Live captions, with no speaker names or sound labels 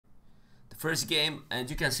First game, and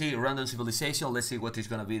you can see random civilization. Let's see what is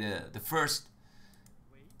gonna be the first.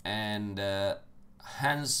 And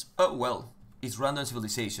hands. Oh well, it's random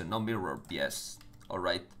civilization, no mirror. Yes. All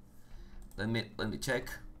right. Let me check.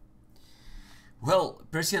 Well,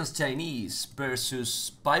 Persians Chinese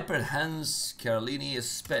versus VIPER Hans CARLINI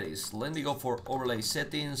Spanish. Let me go for overlay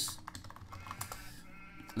settings.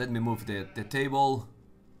 Let me move the table.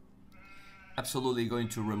 Absolutely going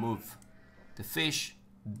to remove the fish.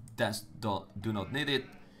 Do not need it.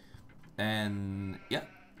 And yeah,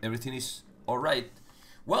 everything is alright.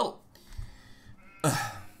 Well,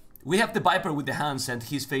 we have the VIPER with the hands and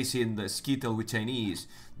he's facing the SKITTLE with Chinese.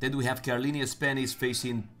 Then we have CARLINI Spanish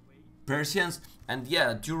facing Persians. And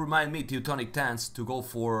yeah, do remind me, Teutonic Tans, to go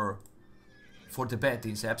for the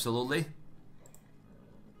bettings, absolutely.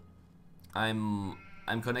 I'm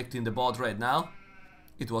connecting the bot right now.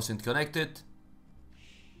 It wasn't connected.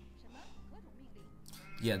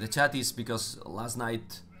 Yeah, the chat is because last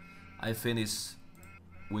night I finished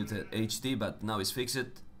with HD, but now it's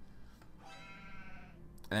fixed.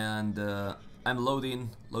 And I'm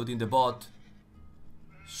loading the bot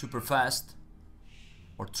super fast,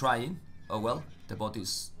 or trying. Oh well, the bot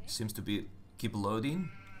seems to be keep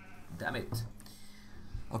loading. Damn it.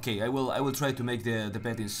 Okay, I will try to make the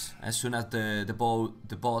bettings as soon as the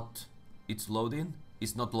bot it's loading.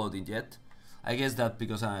 It's not loading yet. I guess that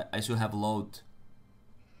because I should have load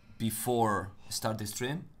before start the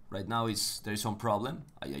stream. Right now there is some problem.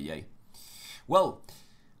 Ay. Well,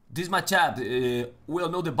 this matchup, we all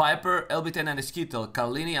know the VIPER, LB10 and SKITTLE.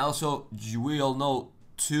 CARLINI also, we all know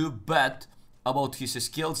too bad about his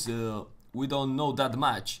skills. We don't know that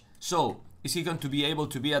much. So, is he going to be able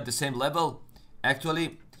to be at the same level?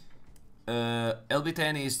 Actually,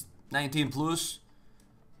 LB10 is 19 plus,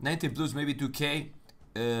 maybe 2k.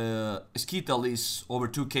 SKITTLE is over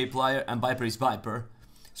 2k player and VIPER is VIPER.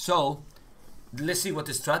 So, let's see what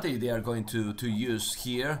the strategy they are going to use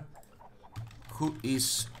here. Who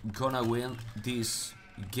is gonna win this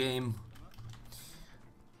game?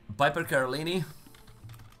 VIPER CARLINI,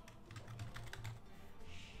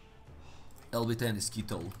 LB10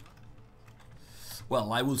 SKITTLE.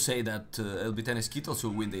 Well, I will say that LB10 SKITTLE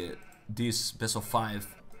should win this best of 5.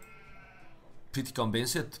 Pretty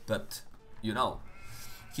convinced, but you know,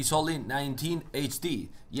 he's only 19 HD.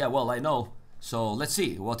 Yeah, well, I know. So let's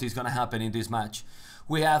see what is gonna happen in this match.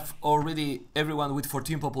 We have already everyone with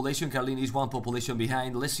 14 population. CARLINI is 1 population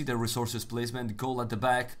behind. Let's see the resources placement. Goal at the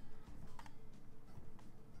back.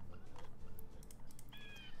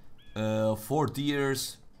 4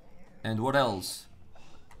 deers. And what else?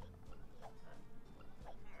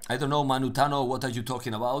 I don't know, Manutano, what are you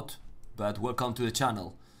talking about? But welcome to the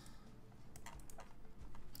channel.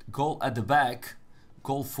 Goal at the back.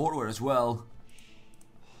 Goal forward as well.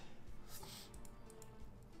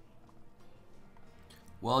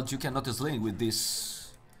 Well, you cannot sling with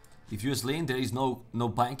this. If you sling, there is no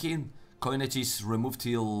banking. Coinage is removed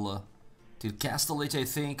till castle age, I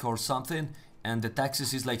think, or something, and the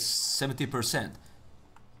taxes is like 70%.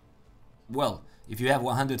 Well, if you have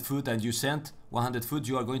 100 foot and you send 100 foot,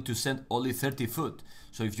 you are going to send only 30 foot.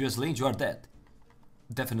 So if you sling, you are dead,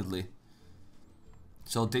 definitely.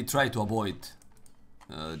 So they try to avoid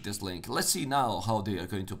this link. Let's see now how they are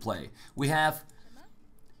going to play. We have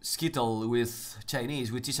SKITTLE with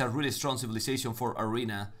Chinese, which is a really strong civilization for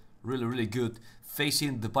arena, really good,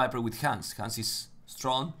 facing the VIPER with Hans. Hans is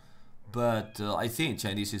strong, but I think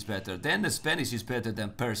Chinese is better. Then the Spanish is better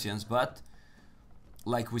than Persians, but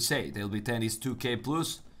like we say, the LB10 is 2k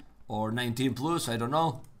plus or 19 plus, I don't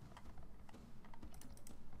know.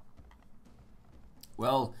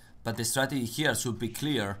 Well, but the strategy here should be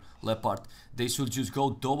clear, Leopard. They should just go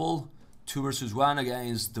double, 2 versus 1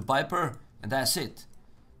 against the VIPER, and that's it.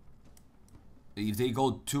 If they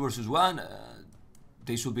go 2 versus 1,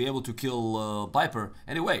 they should be able to kill VIPER.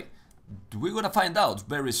 Anyway, we're gonna find out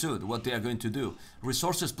very soon what they are going to do.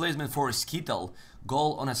 Resources placement for SKITTLE.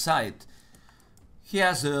 Goal on a side. He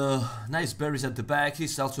has nice berries at the back.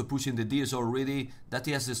 He's also pushing the deers already. That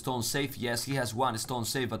he has a stone safe. Yes, he has 1 stone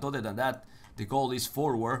safe, but other than that, the goal is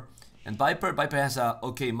forward. And VIPER has a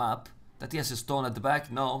okay map. That he has a stone at the back.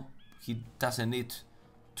 No, he doesn't need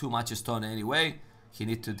too much stone anyway. He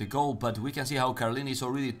needed the goal, but we can see how CARLINI is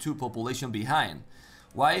already 2 population behind.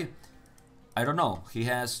 Why? I don't know. He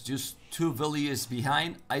has just 2 villages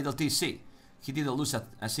behind idle TC. He didn't lose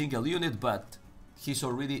a single unit, but he's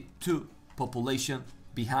already 2 population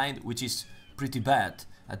behind, which is pretty bad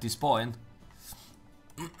at this point.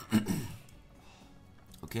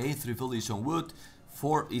 Okay, 3 villages on wood,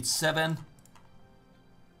 4 it's 7.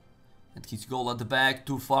 And his goal at the back,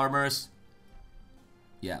 2 farmers.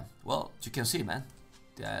 Yeah, well, you can see, man.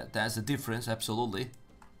 That's the difference, absolutely.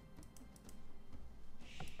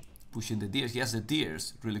 Pushing the deers. He has the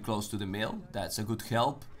deers really close to the mill. That's a good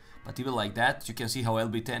help. But even like that, you can see how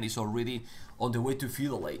LB10 is already on the way to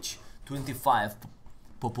feudal age. 25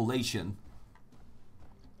 population.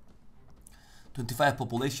 25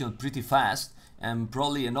 population pretty fast. And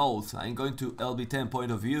probably an oath. I'm going to LB10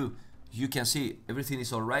 point of view. You can see everything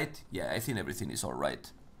is alright. Yeah, I think everything is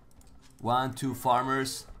alright. 1, 2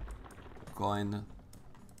 farmers. Going.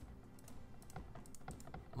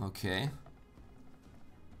 Okay.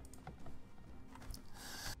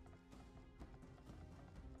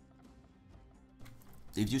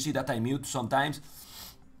 If you see that I mute sometimes,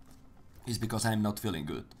 it's because I'm not feeling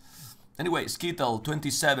good. Anyway, Skittle,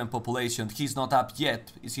 27 population. He's not up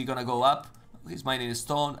yet. Is he gonna go up? He's mining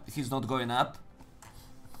stone. He's not going up.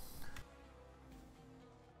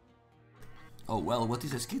 Oh well, what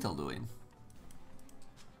is a Skittle doing?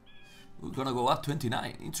 We're gonna go up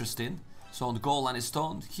 29. Interesting. So on gold and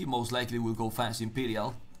stone, he most likely will go fast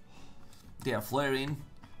Imperial. They are flaring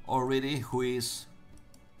already. Who is?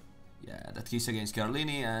 Yeah, that he's against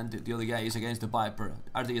CARLINI, and the other guy is against the VIPER.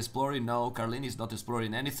 Are they exploring? No, CARLINI is not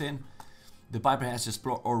exploring anything. The VIPER has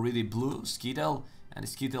explored already blue, Skittle, and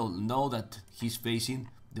Skittle know that he's facing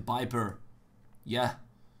the VIPER. Yeah.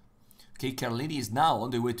 Okay, CARLINI is now on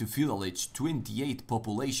the way to feudal age, 28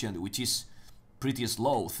 population, which is pretty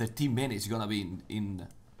slow. 13 minutes gonna be in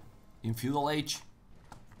feudal age.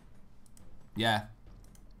 Yeah,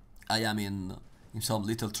 I am in some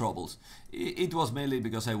little troubles. It was mainly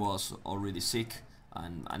because I was already sick,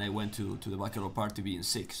 and I went to the bachelor party being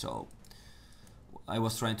sick, so I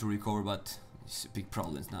was trying to recover, but it's big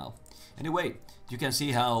problems now. Anyway, you can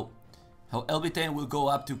see how LB10 will go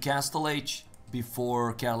up to castle age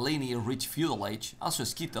before CARLINI reach feudal age. Also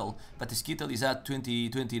Skittle, but Skittle is at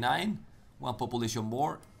 29, one population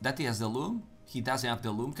more. That he has the loom. He doesn't have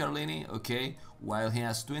the loom, CARLINI, okay, while he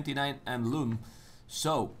has 29 and loom.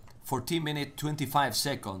 So 14 minutes 25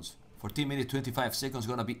 seconds. 14 minutes 25 seconds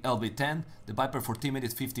gonna be LB10. The VIPER 14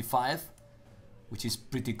 minutes 55, which is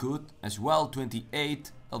pretty good as well.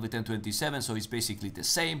 28, LB10 27, so it's basically the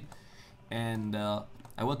same. And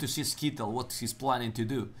I want to see Skittle, what he's planning to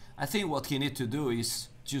do. I think what he needs to do is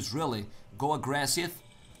just really go aggressive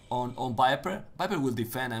on VIPER. VIPER will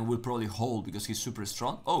defend and will probably hold because he's super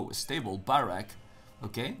strong. Oh, stable barrack.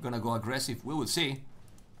 Okay, gonna go aggressive. We will see.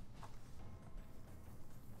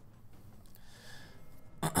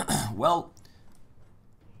 Well,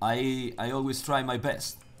 I always try my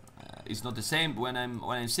best. It's not the same when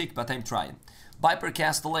I'm sick, but I'm trying. VIPER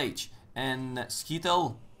castle age, and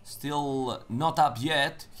Skittle still not up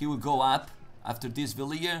yet. He will go up after this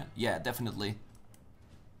villager. Yeah, definitely.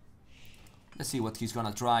 Let's see what he's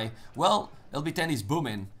gonna try. Well, LB10 is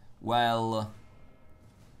booming, while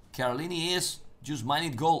CARLINI is just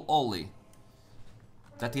mining gold only.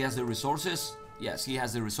 That he has the resources. Yes, he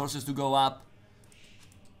has the resources to go up.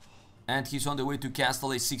 And he's on the way to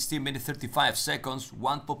castle age, 16 minutes 35 seconds.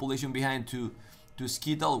 One population behind to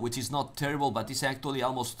Skittle, which is not terrible, but it's actually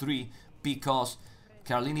almost 3 because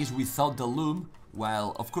CARLINI is without the loom,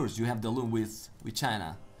 while of course you have the loom with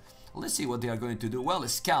China. Let's see what they are going to do. Well,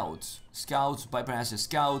 scouts. VIPER has a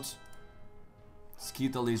scout.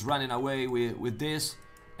 Skittle is running away with this,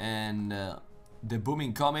 and the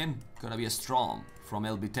booming coming gonna be a strong from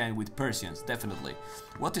LB10 with Persians, definitely.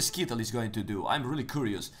 What Skittle is going to do? I'm really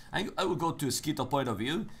curious. I will go to Skittle point of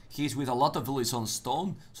view. He's with a lot of villages on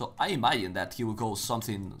stone, so I imagine that he will go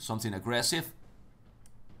something aggressive.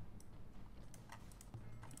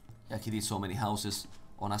 Yeah, he did so many houses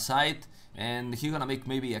on a side, and he's gonna make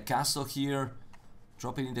maybe a castle here,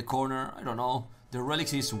 drop it in the corner. I don't know. The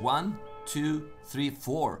relics is 1, 2, 3,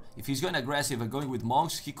 4. If he's going aggressive and going with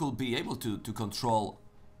monks, he could be able to control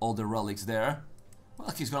all the relics there.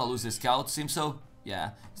 Well, he's gonna lose the scout, seems so.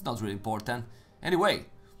 Yeah, it's not really important. Anyway,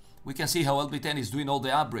 we can see how LB10 is doing all the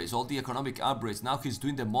upgrades, all the economic upgrades. Now he's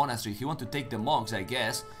doing the monastery. He wants to take the monks, I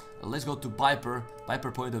guess. Let's go to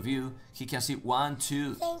VIPER point of view. He can see 1,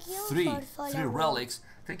 2, 3 relics.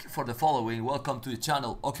 Thank you for the following. Welcome to the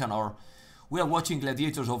channel, Okanor. We are watching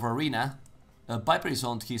Gladiators of Arena. VIPER is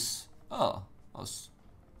on his... Oh,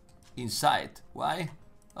 inside. Why?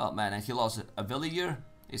 Oh man, and he lost a villager?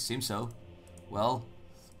 It seems so. Well,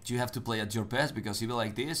 you have to play at your best, because even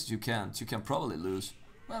like this, you can probably lose.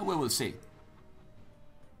 Well, we will see.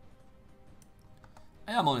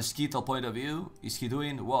 I am on a Skittle point of view. Is he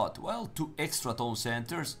doing what? Well, 2 extra town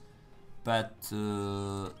centers, but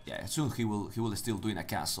yeah, soon he will still doing a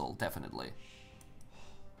castle, definitely.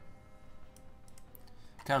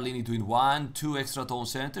 CARLINI doing 1, 2 extra town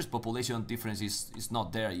centers. Population difference is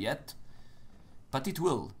not there yet, but it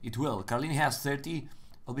will. CARLINI has 30.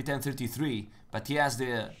 LB10 33, but he has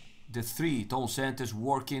the 3 tone centers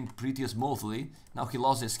working pretty smoothly. Now he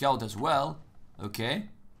lost the scout as well. Okay.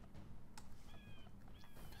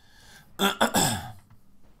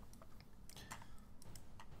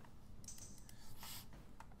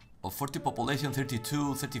 Of 40 population,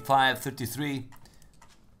 32, 35, 33.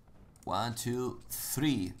 1, 2,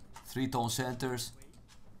 3. 3 tone centers.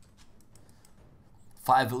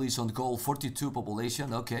 5 villages on goal, 42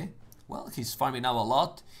 population. Okay. Well, he's farming now a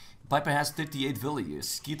lot. VIPER has 38 villages.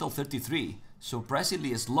 SKITTLE 33.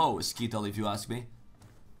 Surprisingly slow, SKITTLE, if you ask me.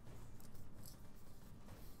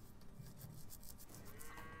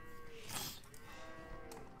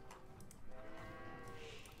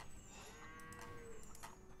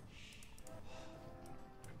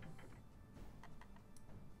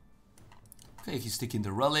 Okay, he's taking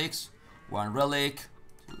the relics. 1 relic,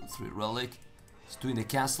 2, 3 relic. He's doing the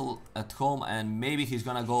castle at home, and maybe he's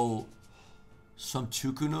gonna go some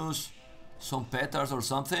chukunus, some petards or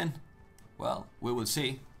something. Well, we will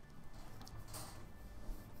see.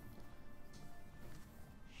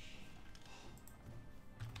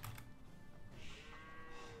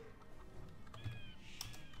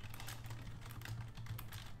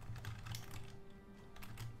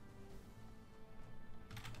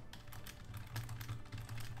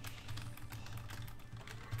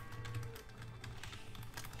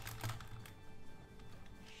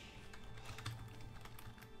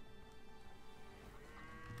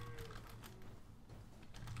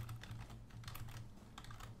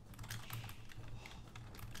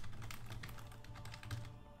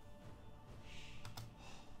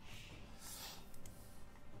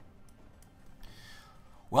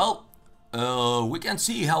 Well, we can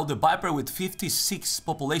see how the VIPER with 56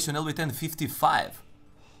 population, LB10 55.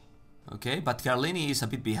 Okay, but CARLINI is a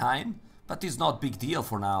bit behind, but it's not big deal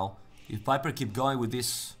for now. If VIPER keep going with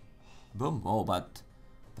this, boom. Oh, but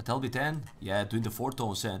LB10, yeah, doing the 4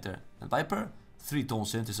 tone center, and VIPER 3 tone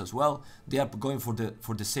centers as well. They are going for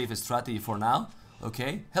the safest strategy for now.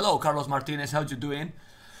 Okay, hello Carlos Martinez, how you doing?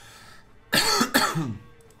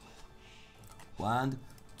 1,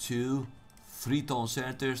 2, 3 tone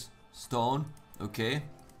centers, stone, okay.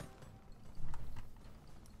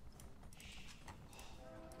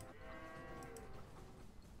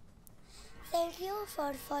 Thank you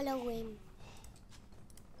for following.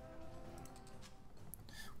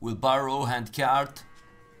 Wheelbarrow, hand cart.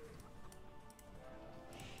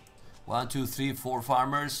 1, 2, 3, 4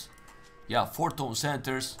 farmers. Yeah, 4 tone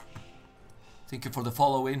centers. Thank you for the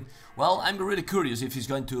following. Well, I'm really curious if he's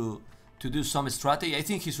going to do some strategy. I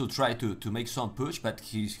think he should try to make some push, but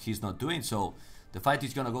he's not doing so. The fight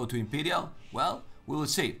is gonna go to Imperial. Well, we will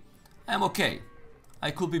see. I'm okay.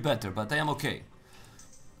 I could be better, but I am okay.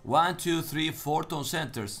 1, 2, 3, 4 tone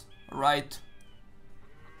centers. Alright.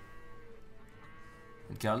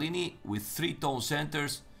 And CARLINI with 3 tone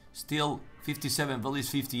centers. Still 57 villages,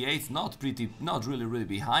 58. Not really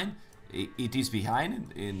behind. It is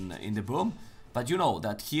behind in the boom. But you know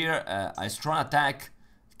that here a strong attack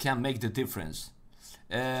can make the difference.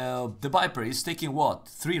 The VIPER is taking what?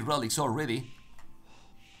 3 relics already.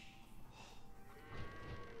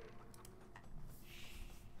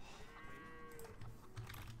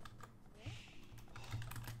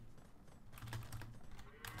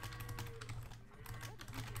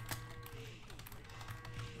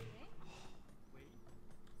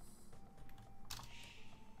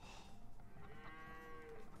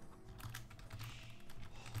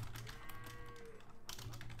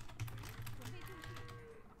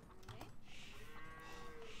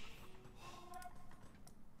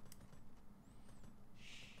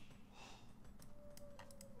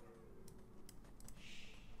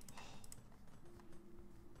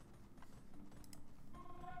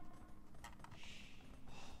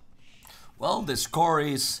 Well, the score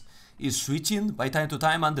is switching by time to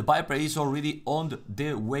time, and the VIPER is already on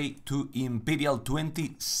the way to Imperial.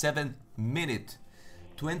 27 minutes.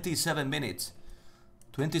 27 minutes.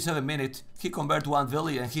 27 minutes. He converted 1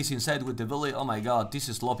 village and he's inside with the village. Oh my god, this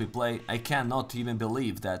is sloppy play. I cannot even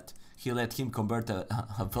believe that he let him convert a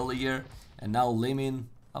villager, and now Liming.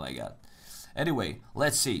 Oh my god. Anyway,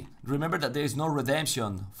 let's see. Remember that there is no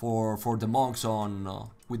redemption for the monks on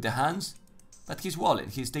with the hands. But he's walling,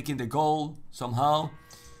 he's taking the goal somehow.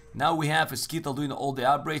 Now we have SKITTLE doing all the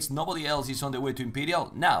upgrades. Nobody else is on the way to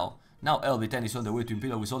Imperial. Now LB10 is on the way to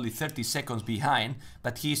Imperial with only 30 seconds behind.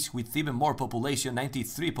 But he's with even more population,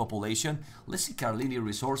 93 population. Let's see CARLINI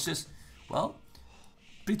resources. Well,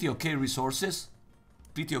 pretty okay resources.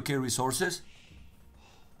 Pretty okay resources.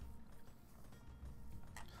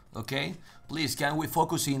 Okay, please can we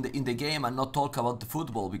focus in the game and not talk about the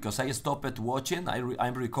football, because I stopped watching.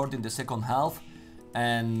 I'm recording the second half,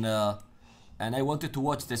 and I wanted to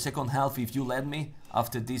watch the second half if you let me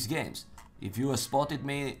after these games. If you spotted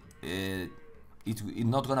me, it's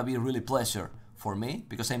not gonna be a really pleasure for me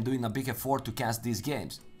because I'm doing a big effort to cast these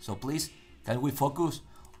games. So please, can we focus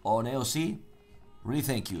on AOC? Really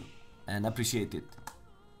thank you and appreciate it.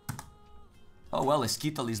 Oh well,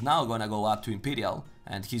 Skittle is now gonna go up to Imperial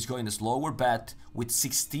and he's going slower, but with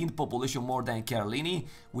 16 population more than CARLINI,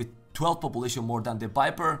 with 12 population more than the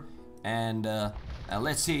VIPER, and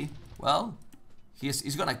let's see. Well,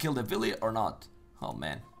 he's gonna kill the Villi or not? Oh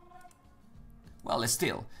man. Well,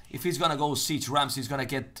 still, if he's gonna go siege rams, he's gonna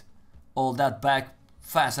get all that back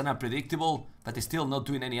fast and unpredictable, but he's still not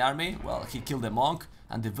doing any army. Well, he killed the monk,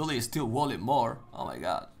 and the Villi is still walling more. Oh my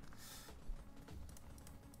god.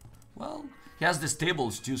 Well, he has the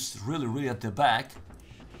stables just really at the back.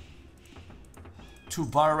 2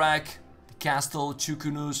 Barak, the castle,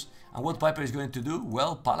 Chukunus, and what VIPER is going to do?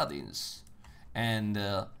 Well, paladins. And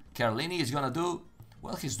CARLINI is gonna do,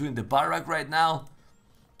 well, he's doing the Barak right now,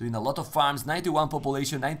 doing a lot of farms, 91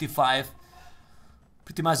 population, 95,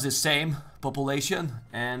 pretty much the same population.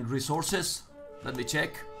 And resources, let me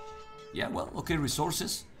check. Yeah, well, okay,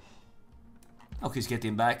 resources. Oh, he's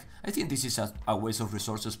getting back. I think this is a waste of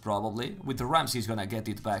resources probably. With the rams, he's gonna get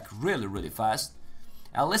it back really fast.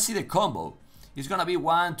 And let's see the combo. It's gonna be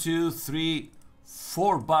 1, 2, 3,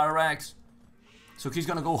 4 barracks. So he's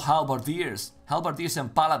gonna go halberdiers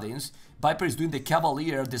and paladins. VIPER is doing the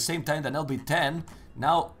cavalier at the same time than LB10.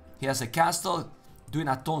 Now he has a castle, doing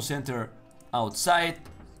a town center outside,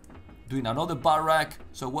 doing another barrack.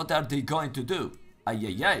 So what are they going to do?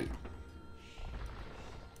 Ay.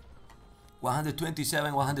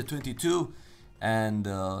 127, 122, and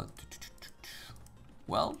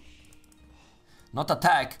well, not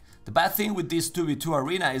attack. The bad thing with this 2v2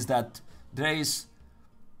 arena is that there is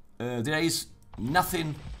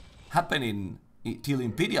nothing happening till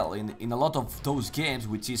Imperial in a lot of those games,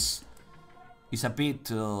 which is a bit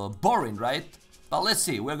boring, right? But let's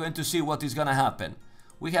see, we're going to see what is gonna happen.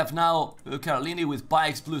 We have now CARLINI with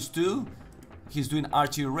pikes +2. He's doing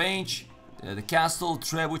archery range, the castle,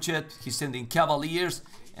 trebuchet, he's sending cavaliers,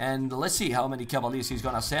 and let's see how many cavaliers he's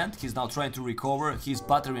gonna send. He's now trying to recover his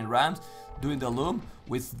battering rams, doing the loom.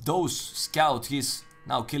 With those scouts, he's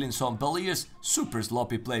now killing some Belliers. Super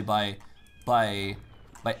sloppy play by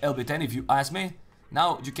LB10 if you ask me.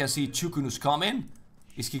 Now you can see Chukunus coming.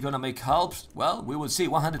 Is he gonna make helps? Well, we will see.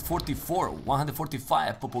 144,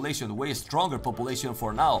 145 population, way stronger population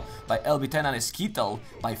for now by LB10 and SKITTLE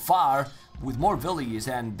by far, with more villages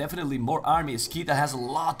and definitely more army. SKITTLE has a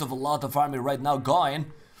lot of army right now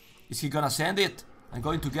going. Is he gonna send it and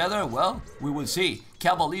going together? Well, we will see.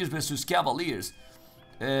 Cavaliers versus Cavaliers.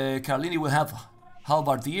 CARLINI will have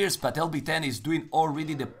halberdiers, but LB10 is doing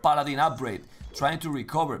already the paladin upgrade, trying to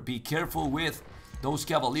recover. Be careful with those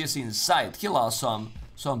cavaliers inside. He lost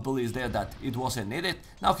some bullies there that it wasn't needed.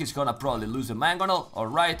 Now he's gonna probably lose the mangonel.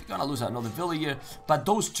 Alright, gonna lose another villager, but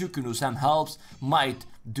those Chukunus and helps might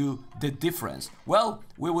do the difference. Well,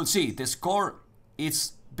 we will see. The score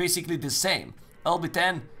is basically the same.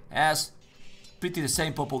 LB10 has pretty the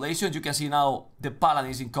same population. You can see now the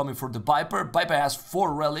paladin is incoming for the VIPER. VIPER has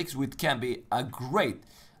 4 relics, which can be a great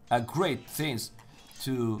things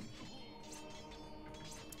to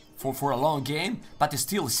for a long game, but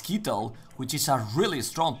still SKITTLE, which is a really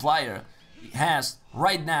strong player, has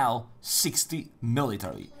right now 60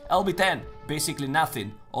 military. LB10 basically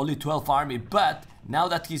nothing, only 12 army, but now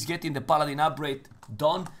that he's getting the paladin upgrade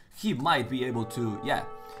done, he might be able to, yeah,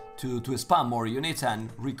 to spam more units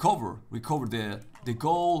and recover the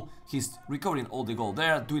goal. He's recovering all the gold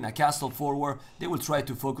there, doing a castle forward. They will try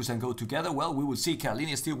to focus and go together. Well, we will see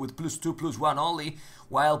CARLINI still with +2, +1 only,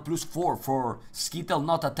 while +4 for SKITTLE,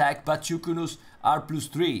 not attack, but Chukunus are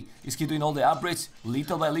 +3. Is he doing all the upgrades?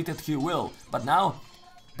 Little by little he will. But now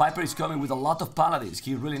VIPER is coming with a lot of paladins.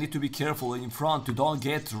 He really need to be careful in front to don't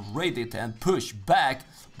get raided and pushed back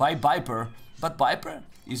by VIPER. But VIPER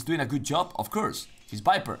is doing a good job, of course. He's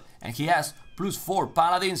VIPER, and he has +4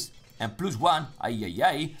 paladins and +1.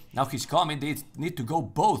 Ay. Now he's coming. They need to go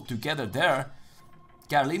both together there.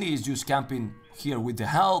 CARLINI is just camping here with the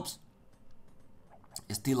helps.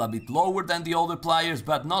 Still a bit lower than the other players,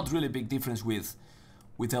 but not really big difference with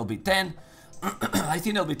LB10. I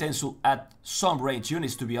think LB10 should add some range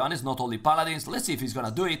units, to be honest, not only paladins. Let's see if he's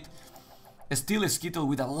gonna do it. Still SKITTLE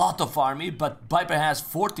with a lot of army, but VIPER has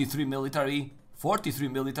 43 military. 43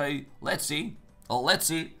 military. Let's see. Oh, let's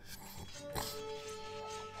see.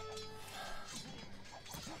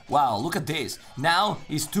 Wow, look at this. Now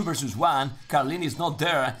it's 2 versus 1. CARLINI is not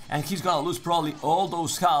there, and he's gonna lose probably all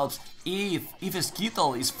those halves. if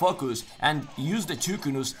Skittle is focused and use the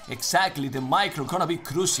Chukunus exactly, the micro gonna be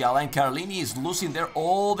crucial, and CARLINI is losing there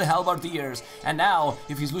all the halberdiers, and now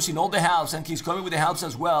if he's losing all the halves and he's coming with the halves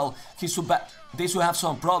as well, they should have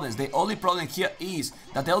some problems. The only problem here is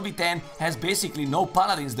that LB10 has basically no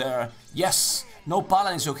paladins there. Yes, no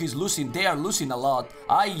paladins, so he's losing. They are losing a lot.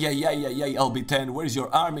 Ay, LB10, where's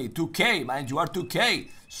your army? 2k, man, you are 2k.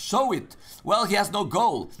 Show it. Well, he has no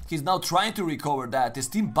goal. He's now trying to recover that. The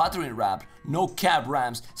steam battering ram, no cab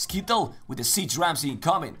rams. Skittle with the siege rams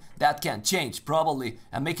incoming. That can change probably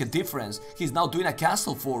and make a difference. He's now doing a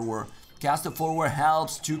castle forward. Castle forward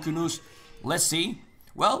helps Chukunus. Let's see.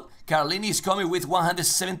 Well, CARLINI is coming with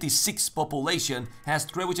 176 population, has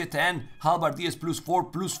trebuchet and halberdiers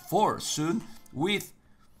 +4 soon, with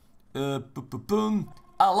a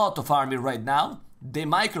lot of army right now. The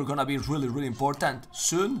micro gonna be really important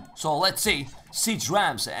soon. So let's see. Siege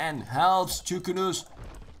rams and halves, Chukunus.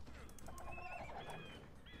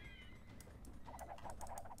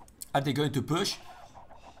 Are they going to push?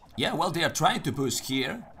 Yeah, well, they are trying to push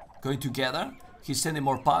here. Going together. He's sending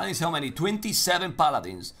more paladins. How many? 27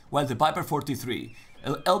 paladins. While the Viper 43.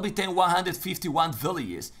 LB10 151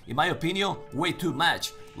 villages. In my opinion, way too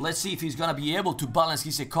much. Let's see if he's gonna be able to balance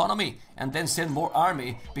his economy and then send more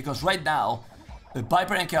army. Because right now,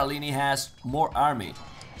 Viper and CARLINI has more army.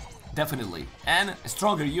 Definitely. And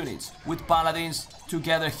stronger units. With paladins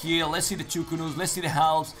together here. Let's see the Chukunus. Let's see the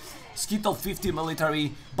halves. Skittle 50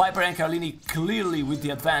 military. Viper and CARLINI clearly with the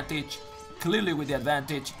advantage.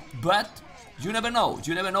 But you never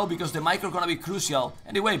know because the micro gonna be crucial.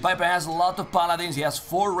 Anyway, Viper has a lot of paladins, he has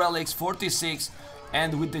 4 relics, 46,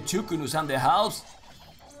 and with the Chukunus and the halves,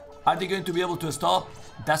 are they going to be able to stop?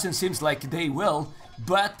 Doesn't seem like they will,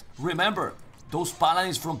 but remember, those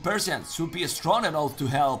paladins from Persians should be strong enough to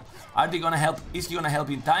help. Are they gonna help? Is he gonna help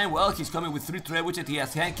in time? Well, he's coming with 3 trebuchet, he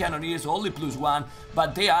has hand cannoneers, only +1,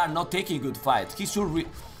 but they are not taking good fight. He should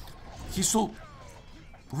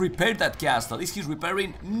repair that castle. Is he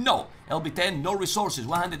repairing? No. LB10, no resources.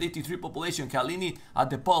 183 population. CARLINI at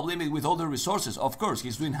the pub limit with all the resources. Of course,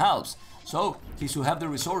 he's doing halves, so he should have the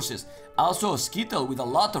resources. Also, Skittle with a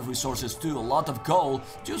lot of resources too, a lot of gold.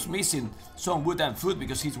 Just missing some wood and food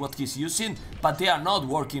because he's what he's using, but they are not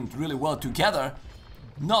working really well together.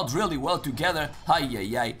 Not really well together.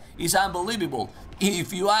 Ay. It's unbelievable.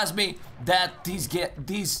 If you ask me that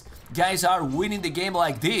these guys are winning the game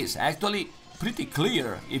like this, actually pretty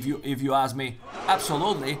clear if you ask me.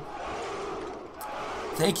 Absolutely.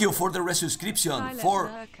 Thank you for the resubscription.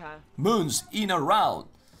 4 moons in a row.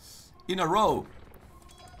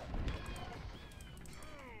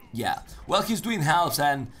 Yeah. Well, he's doing halves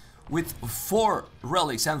and with 4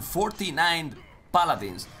 relics and 49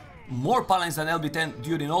 paladins. More paladins than LB10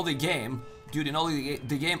 during all the game.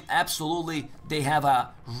 Absolutely, they have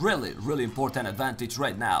a really important advantage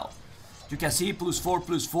right now. You can see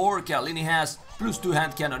 +4. CARLINI has +2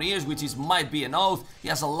 hand cannoneers, which might be an oath. He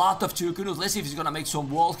has a lot of Chukunus. Let's see if he's gonna make some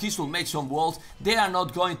walls. He should make some walls. They are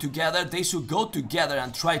not going together. They should go together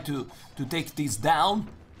and try to take this down.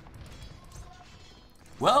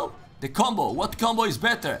 Well, the combo. What combo is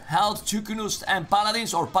better? Halves, Chukunus and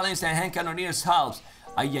paladins, or paladins and hand cannoneers halves?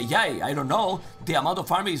 Ay, I don't know. The amount of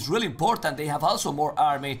army is really important. They have also more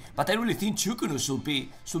army, but I really think Chukunus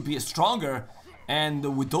should be stronger.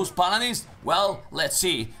 And with those paladins, well, let's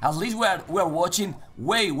see. At least we're watching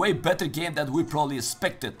way better game than we probably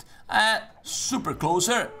expected. Super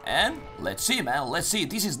closer, and let's see, man. Let's see.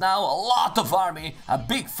 This is now a lot of army, a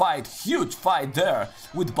big fight, huge fight there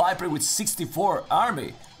with Viper with 64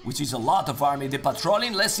 army, which is a lot of army. The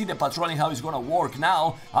patrolling, let's see the patrolling how it's gonna work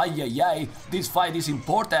now. Ay, this fight is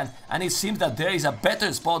important, and it seems that there is a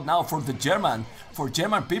better spot now for the German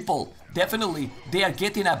people. Definitely, they are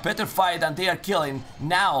getting a better fight and they are killing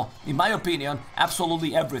now, in my opinion,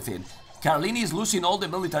 absolutely everything. CARLINI is losing all the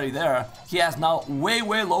military there. He has now way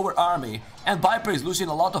lower army. And Viper is losing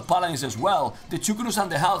a lot of paladins as well. The Chukunus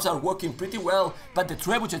and the halves are working pretty well, but the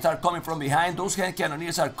trebuchets are coming from behind. Those hand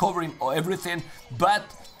cannoneers are covering everything. But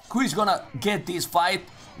who is gonna get this fight?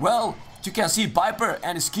 Well, you can see Viper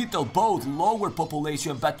and Skittle both lower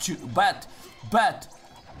population, but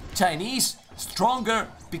Chinese stronger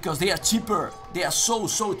because they are cheaper. They are so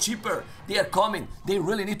cheaper. They are coming. They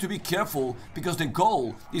really need to be careful because the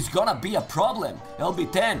goal is gonna be a problem.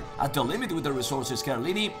 LB10 at the limit with the resources.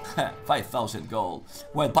 CARLINI 5,000 gold,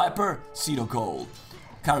 while Viper 0 gold.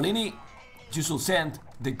 CARLINI, you should send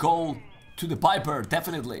the gold to the Viper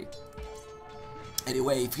definitely.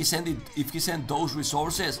 Anyway, if he send those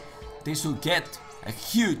resources, they should get a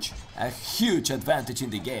huge advantage in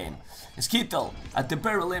the game. Skittle at the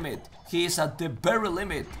very limit. He is at the very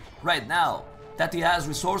limit right now. that he has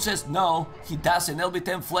resources? No, he doesn't.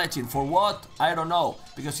 LB10 fletching. For what? I don't know.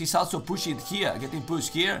 Because he's also pushing here. Getting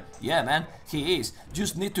pushed here. Yeah, man, he is.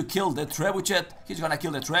 Just need to kill the trebuchet. He's gonna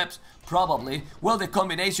kill the traps. Probably. Well, the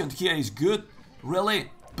combination here is good. Really.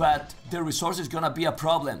 But the resource is gonna be a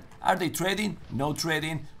problem. Are they trading? No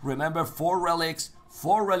trading. Remember, 4 relics.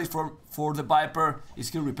 4 relics for the Viper. Is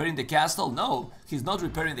he repairing the castle? No, he's not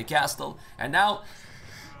repairing the castle. And now,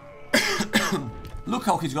 look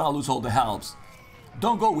how he's gonna lose all the halves.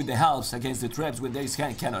 Don't go with the halves against the traps when there is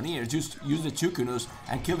cannoneers. Just use the Chukunus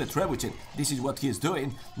and kill the trebuchet. This is what he's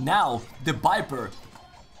doing. Now, the Viper.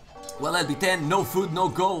 Well, LB10, no food, no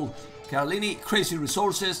gold. CARLINI, crazy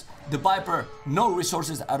resources. The Viper, no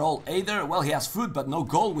resources at all either. Well, he has food, but no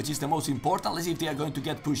gold, which is the most important. Let's see if they are going to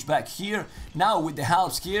get pushed back here. Now, with the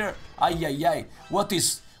halves here, ay. What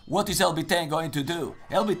is LB10 going to do?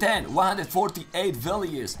 LB10, 148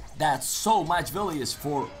 villages. That's so much villages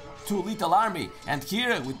for too little army. And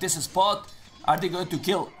here, with this spot, are they going to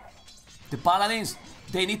kill the Paladins?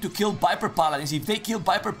 They need to kill Viper Paladins. If they kill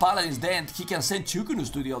Viper Paladins, then he can send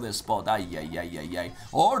Chukunus to the other spot. Ay.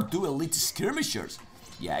 Or do elite skirmishers.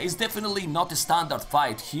 Yeah, it's definitely not a standard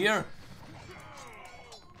fight here.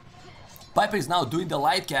 Viper is now doing the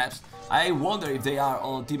light caps. I wonder if they are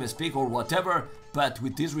on TeamSpeak or whatever. But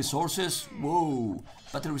with these resources, whoa.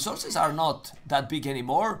 But the resources are not that big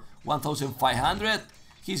anymore. 1,500.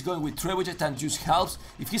 He's going with trebuchet and just helps.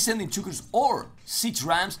 If he's sending Chukunus or siege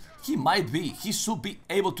rams, he should be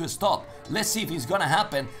able to stop. Let's see if it's gonna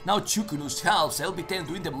happen. Now Chukunus helps, LB10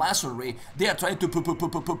 doing the masonry. They are trying to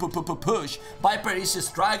push. Viper is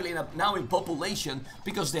struggling up now in population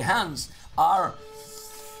because the hands are,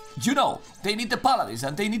 you know, they need the Paladins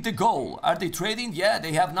and they need the gold. Are they trading? Yeah,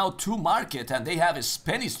 they have now 2 market and they have a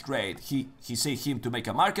Spanish trade. He say him to make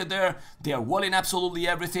a market there. They are walling absolutely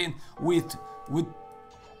everything with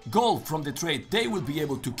gold from the trade. They will be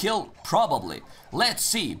able to kill, probably. Let's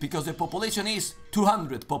see, because the population is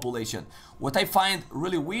 200 population. What I find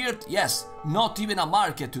really weird, yes, not even a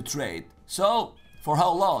market to trade. So, for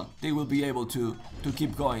how long they will be able to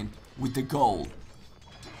keep going with the gold?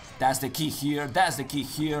 That's the key here, that's the key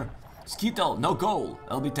here. SKITTLE, no gold.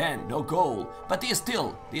 LB10, no gold. But they're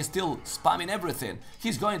still spamming everything.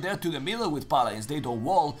 He's going there to the middle with Paladins, they don't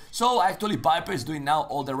wall. So actually Viper is doing now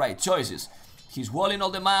all the right choices. He's walling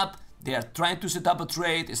all the map, they are trying to set up a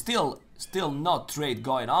trade, still not trade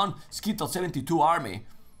going on. SKITTLE 72 army,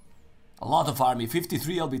 a lot of army,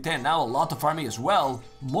 53 LB10 now, a lot of army as well,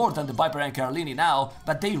 more than the Viper and CARLINI now,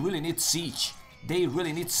 but they really need siege,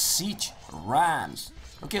 rams.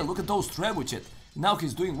 Okay, look at those trebuchet, now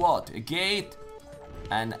he's doing what? A gate,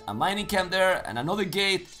 and a mining camp there, and another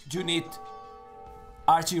gate. You need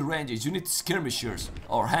archery ranges, you need skirmishers,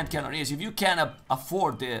 or hand cannoneers. If you can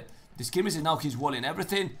afford the skirmishers, now he's walling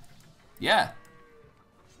everything. Yeah.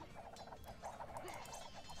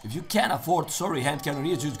 If you can't afford, sorry, hand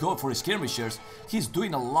cannoneers, just go for skirmishers. He's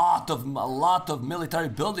doing a lot of military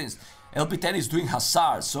buildings. LB10 is doing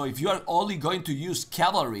hussars. So if you are only going to use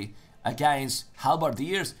cavalry against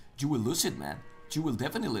halberdiers, you will lose it, man. You will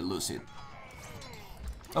definitely lose it.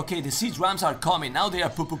 Okay, the siege rams are coming. Now they are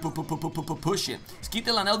pushing.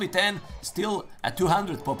 SKITTLE and LB10 still at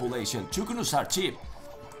 200 population. Chukunus are cheap.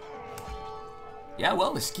 Yeah,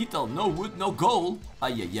 well, SKITTLE, no wood, no gold.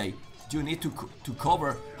 Ay. You need to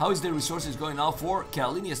cover. How is the resources going now for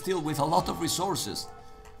CARLINI? Still with a lot of resources.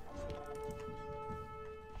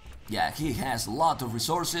 Yeah, he has a lot of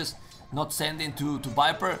resources. Not sending to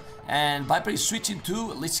Viper. And Viper is switching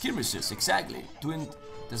to elite skirmishers. Exactly. Doing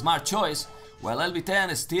the smart choice. While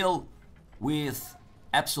LB10 is still with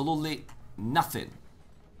absolutely nothing.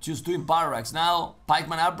 Just doing barracks now.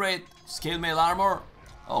 Pikeman upgrade. Scale mail armor.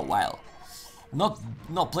 Oh, wow.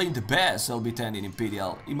 Not playing the best LB10 in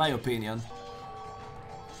Imperial, in my opinion.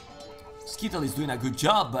 SKITTLE is doing a good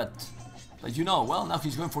job, but you know, well, now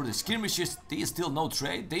he's going for the skirmishes. They still no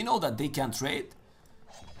trade. They know that they can trade.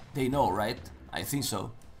 They know, right? I think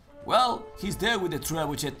so. Well, he's there with the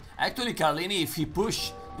trebuchet. Actually, CARLINI, if he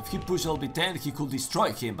push LB10, he could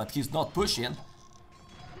destroy him, but he's not pushing.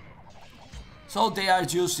 So they are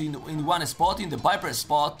just in one spot, in the Viper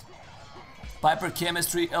spot. Viper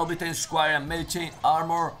chemistry, LB10 squire and mail chain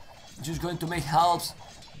armor, just going to make helps.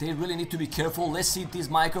 They really need to be careful. Let's see this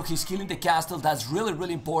micro, he's killing the castle, that's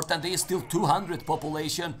really important. They are still 200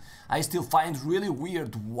 population. I still find really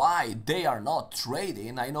weird why they are not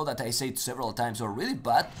trading. I know that I said several times already,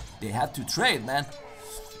 but they have to trade, man.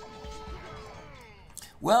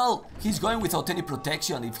 Well, he's going without any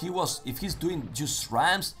protection. If he's doing just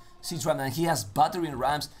rams, siege rams, and he has battering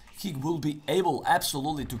rams, he will be able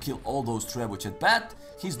absolutely to kill all those trebuchet, but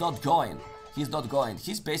he's not going.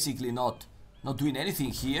 He's basically not not doing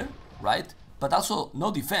anything here, right? But also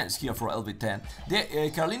no defense here for LB10.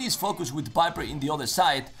 Carlini is focused with Viper in the other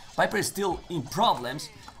side. Viper is still in problems.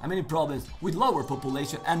 I mean in problems with lower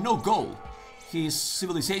population and no gold. His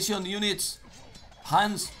civilization units,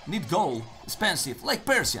 Hans, need gold, expensive, like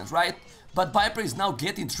Persians, right? But Viper is now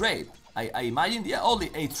getting trade. I imagine, yeah,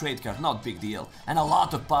 only 8 trade cards, not big deal. And a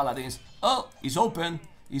lot of paladins. Oh, he's open,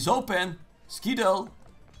 he's open. Skittle,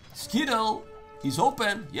 Skittle, he's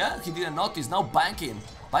open. Yeah, he didn't notice, now banking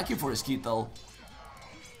for a Skittle.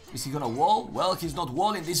 Is he gonna wall? Well, he's not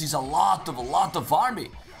walling. This is a lot of army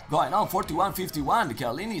going on. 41, 51.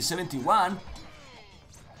 Carlini is 71.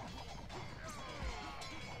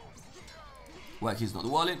 Well, he's not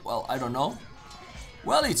walling. Well, I don't know.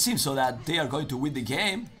 Well, it seems so that they are going to win the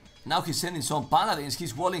game. Now he's sending some paladins.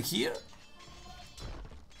 He's walling here.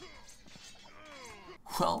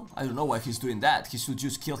 Well, I don't know why he's doing that. He should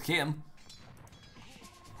just kill him.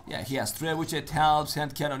 Yeah, he has trebuchet, helps,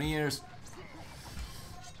 hand cannoneers.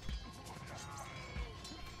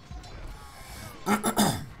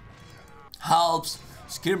 Helps,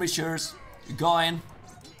 skirmishers, going.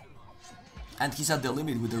 And he's at the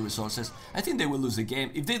limit with the resources. I think they will lose the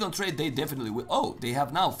game. If they don't trade, they definitely will. Oh, they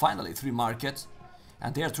have now finally 3 markets.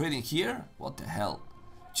 And they are trading here? What the hell?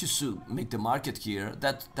 Just to make the market here.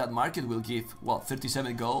 That market will give, what,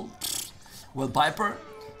 37 gold? Well, Viper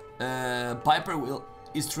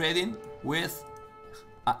is trading with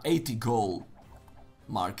a 80 gold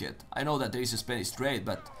market. I know that there is a Spanish trade,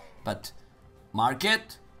 but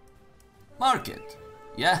market,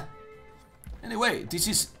 yeah. Anyway,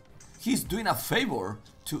 he's doing a favor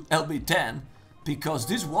to LB10 because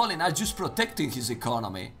these walling are just protecting his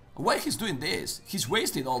economy. Why he's doing this? He's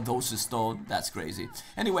wasting all those stone. That's crazy.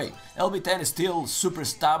 Anyway, LB10 is still super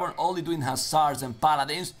stubborn, only doing hussars and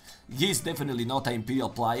paladins. He's definitely not an Imperial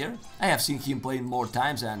player. I have seen him playing more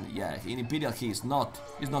times, and yeah, in Imperial he's not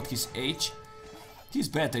his age. He's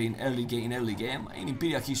better in early game. In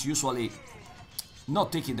Imperial he's usually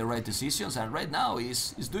not taking the right decisions, and right now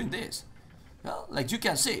he's doing this. Well, like you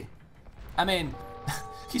can see. I mean,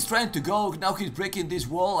 he's trying to go, now he's breaking this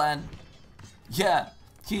wall, and yeah,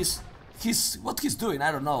 what he's doing, I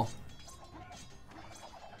don't know.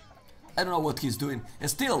 I don't know what he's doing.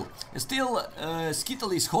 Still,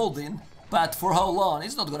 Skittle is holding, but for how long?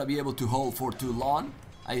 He's not gonna be able to hold for too long,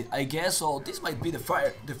 I guess. So this might be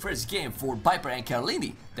the first game for Viper and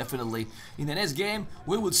Carlini. Definitely. In the next game,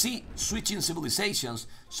 we will see switching civilizations.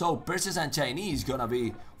 So Persians and Chinese gonna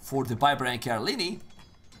be for the Viper and Carlini.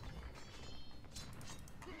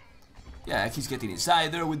 Yeah, he's getting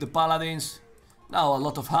inside there with the paladins. Now a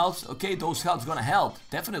lot of helps. Okay, those helps gonna help,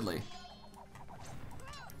 definitely.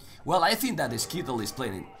 Well, I think that the Skittle is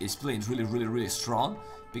playing really strong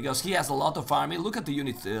because he has a lot of army. Look at the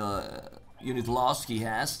unit loss he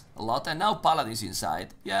has a lot, and now paladins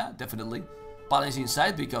inside. Yeah, definitely paladins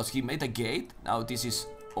inside because he made a gate. Now this is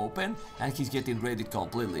open and he's getting ready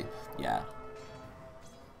completely. Yeah,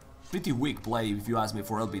 pretty weak play if you ask me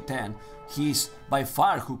for LB10. He's by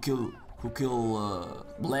far who kill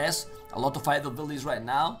Bless. A lot of idle abilities right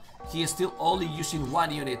now. He is still only using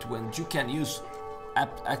 1 unit when you can use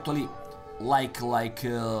actually like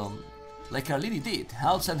Carlini did,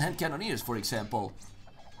 helps and hand cannoneers, for example.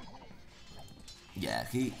 Yeah,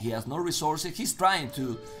 he has no resources. He's trying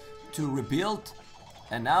to rebuild,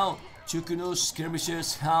 and now Chukunus,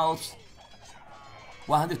 skirmishers, helps.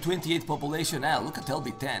 128 population now. Look at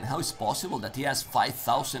LB10. How is it possible that he has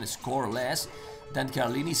 5,000 score less than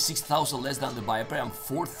Carlini, 6,000 less than the Viper, and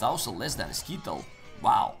 4,000 less than Skittle?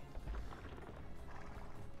 Wow.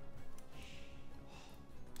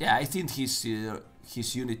 Yeah, I think his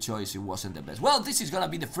unit choice wasn't the best. Well, this is gonna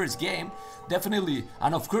be the first game, definitely,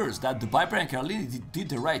 and of course that the Viper and Carlini did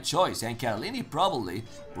the right choice, and Carlini probably,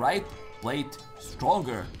 right, played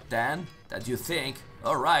stronger than that you think.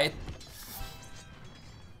 All right.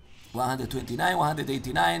 129,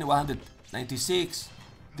 189, 196.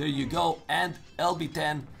 There you go, and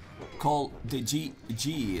LB10 called the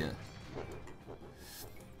GG.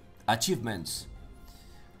 Achievements.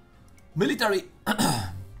 Military.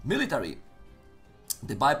 Military.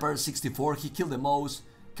 The Viper 64, he killed the most.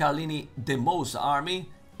 Carlini the most army.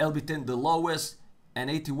 LB10 the lowest, and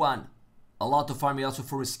 81. A lot of army also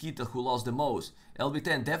for Skittle, who lost the most.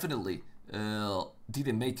 LB10 definitely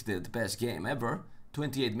didn't make the best game ever.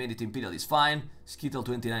 28 minute Imperial is fine. Skittle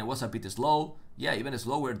 29 was a bit slow. Yeah, even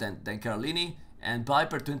slower than Carlini. And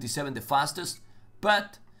Viper 27 the fastest.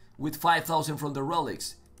 But with 5,000 from the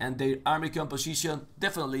relics and their army composition,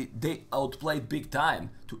 definitely they outplayed big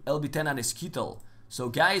time to LB10 and Skittle. So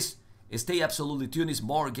guys, stay absolutely tuned,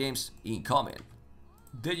 more games incoming.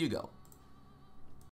 There you go.